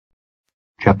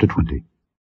Chapter 20.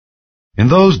 In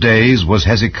those days was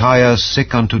Hezekiah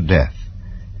sick unto death.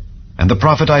 And the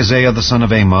prophet Isaiah the son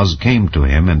of Amoz came to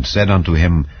him, and said unto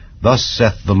him, Thus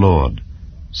saith the Lord,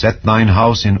 Set thine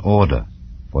house in order,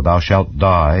 for thou shalt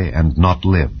die, and not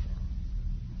live.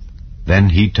 Then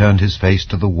he turned his face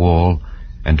to the wall,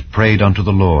 and prayed unto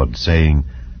the Lord, saying,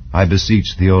 I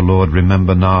beseech thee, O Lord,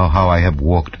 remember now how I have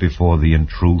walked before thee in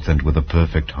truth and with a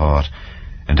perfect heart,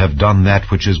 and have done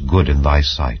that which is good in thy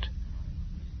sight.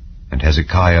 And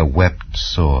Hezekiah wept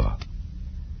sore.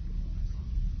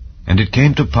 And it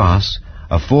came to pass,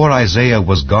 afore Isaiah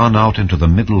was gone out into the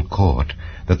middle court,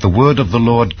 that the word of the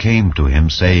Lord came to him,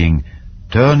 saying,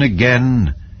 Turn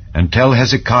again, and tell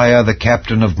Hezekiah the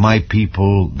captain of my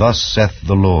people, Thus saith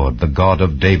the Lord, the God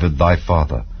of David thy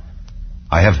father,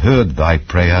 I have heard thy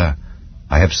prayer,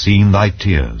 I have seen thy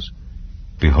tears.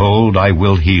 Behold, I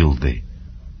will heal thee.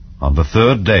 On the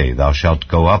third day thou shalt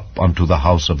go up unto the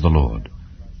house of the Lord.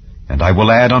 And I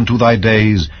will add unto thy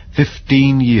days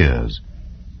 15 years,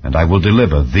 and I will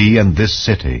deliver thee and this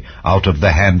city out of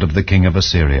the hand of the king of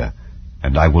Assyria,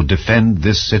 and I will defend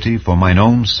this city for mine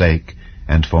own sake,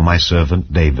 and for my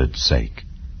servant David's sake.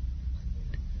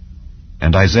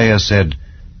 And Isaiah said,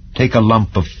 Take a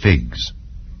lump of figs.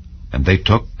 And they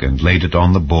took and laid it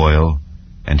on the boil,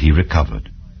 and he recovered.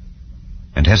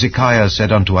 And Hezekiah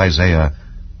said unto Isaiah,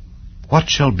 What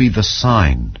shall be the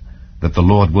sign that the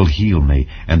Lord will heal me,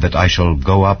 and that I shall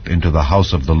go up into the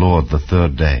house of the Lord the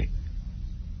third day?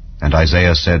 And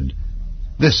Isaiah said,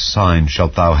 This sign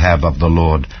shalt thou have of the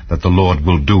Lord, that the Lord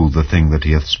will do the thing that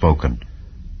he hath spoken.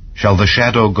 Shall the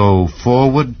shadow go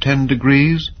forward 10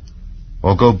 degrees,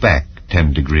 or go back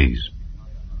 10 degrees?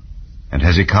 And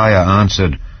Hezekiah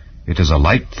answered, It is a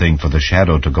light thing for the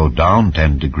shadow to go down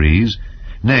 10 degrees.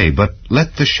 Nay, but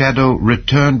let the shadow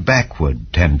return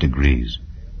backward 10 degrees.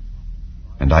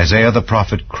 And Isaiah the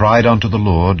prophet cried unto the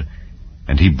Lord,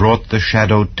 and he brought the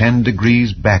shadow 10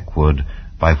 degrees backward,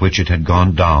 by which it had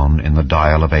gone down in the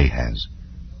dial of Ahaz.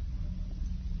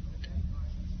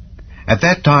 At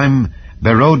that time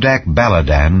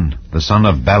Berodach-Baladan, the son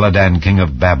of Baladan king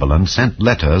of Babylon, sent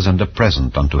letters and a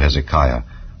present unto Hezekiah,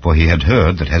 for he had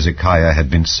heard that Hezekiah had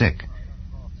been sick.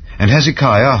 And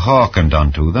Hezekiah hearkened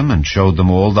unto them, and showed them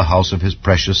all the house of his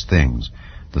precious things,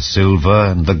 the silver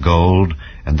and the gold,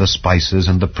 and the spices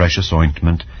and the precious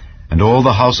ointment, and all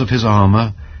the house of his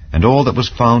armor, and all that was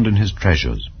found in his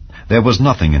treasures. There was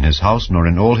nothing in his house, nor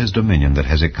in all his dominion, that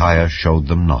Hezekiah showed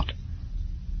them not.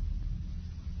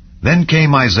 Then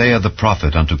came Isaiah the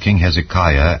prophet unto King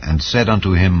Hezekiah, and said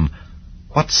unto him,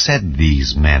 What said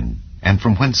these men, and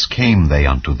from whence came they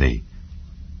unto thee?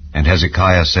 And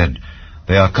Hezekiah said,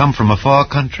 They are come from a far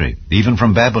country, even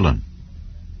from Babylon.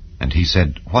 And he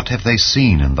said, What have they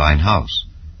seen in thine house?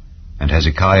 And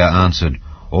Hezekiah answered,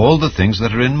 All the things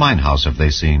that are in mine house have they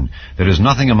seen. There is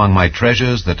nothing among my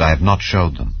treasures that I have not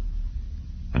showed them.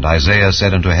 And Isaiah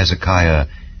said unto Hezekiah,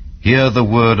 Hear the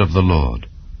word of the Lord.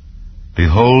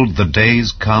 Behold, the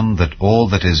days come that all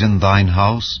that is in thine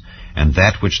house, and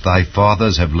that which thy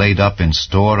fathers have laid up in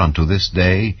store unto this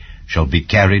day, shall be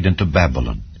carried into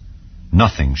Babylon.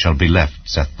 Nothing shall be left,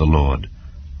 saith the Lord.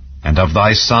 And of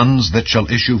thy sons that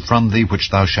shall issue from thee, which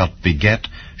thou shalt beget,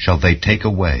 shall they take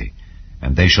away,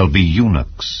 and they shall be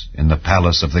eunuchs in the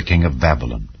palace of the king of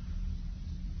Babylon.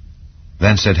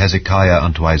 Then said Hezekiah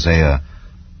unto Isaiah,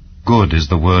 Good is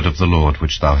the word of the Lord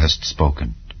which thou hast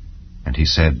spoken. And he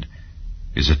said,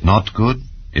 Is it not good,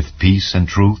 if peace and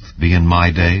truth be in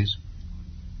my days?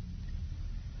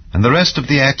 And the rest of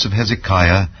the acts of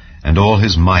Hezekiah, and all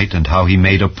his might, and how he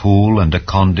made a pool and a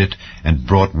conduit, and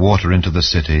brought water into the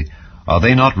city, are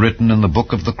they not written in the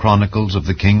book of the Chronicles of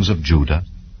the kings of Judah?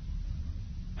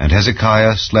 And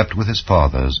Hezekiah slept with his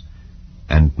fathers,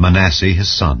 and Manasseh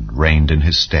his son reigned in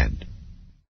his stead.